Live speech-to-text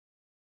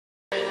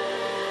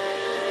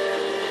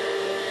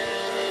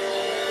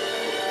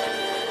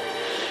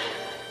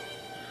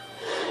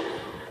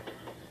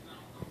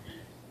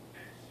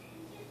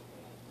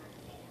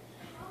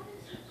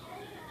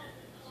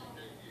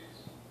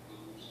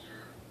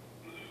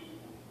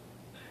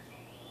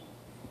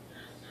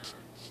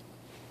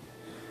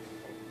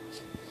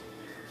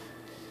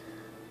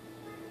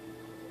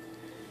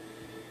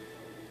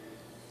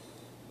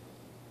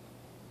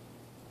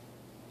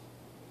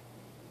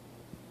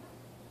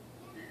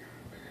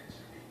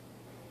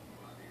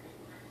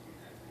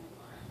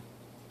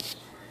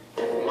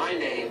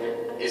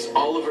is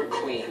Oliver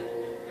Queen.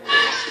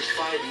 After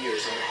 5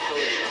 years on a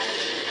hellish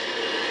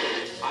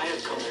island, I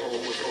have come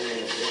home with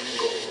only one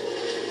goal: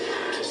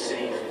 to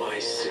save my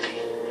city.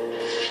 To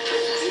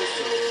do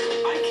so,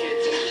 I can't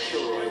be the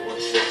killer I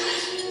once was.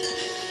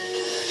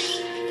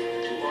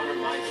 To honor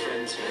my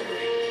friend's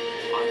memory,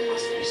 I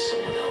must be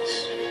someone else.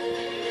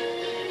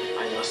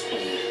 I must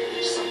be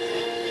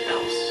something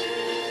else.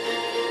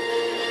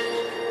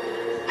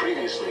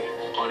 Previously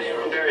on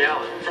Arrow. I'm Barry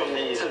Allen from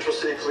the Central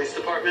City Police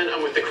Department.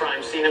 I'm with the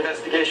Crime Scene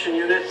Investigation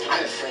Unit. I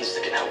have friends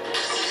that can help.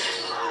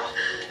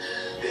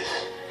 This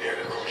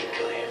miracle can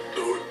kill you.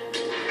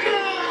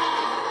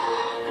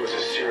 It was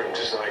a serum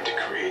designed to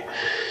create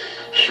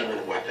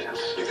human weapons.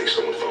 You think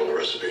someone found the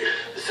recipe?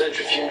 The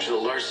centrifuge and a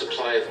large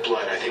supply of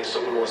blood. I think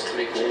someone wants to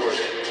make more of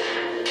it.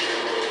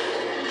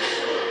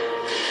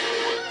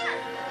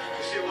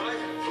 Is he alive?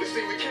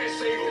 Felicity, we can't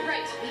save him.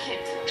 Right, we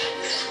can't.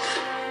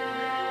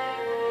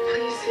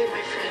 Please save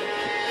my friend.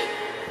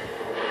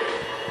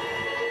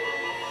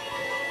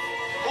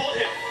 Hold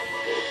him!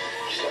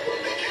 He's not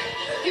gonna make it.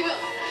 He will.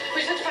 We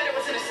just have to find out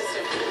what's in his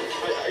system.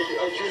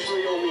 I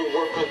usually only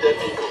work on dead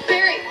people.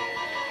 Barry!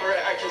 All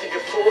right, I can think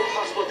of 4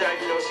 possible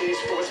diagnoses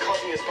for what's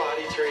causing his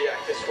body to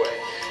react this way.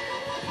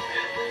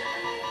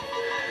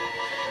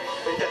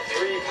 Make that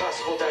 3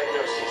 possible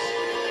diagnoses.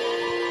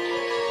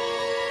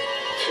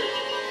 2.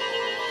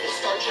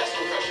 Start chest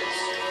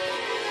compressions.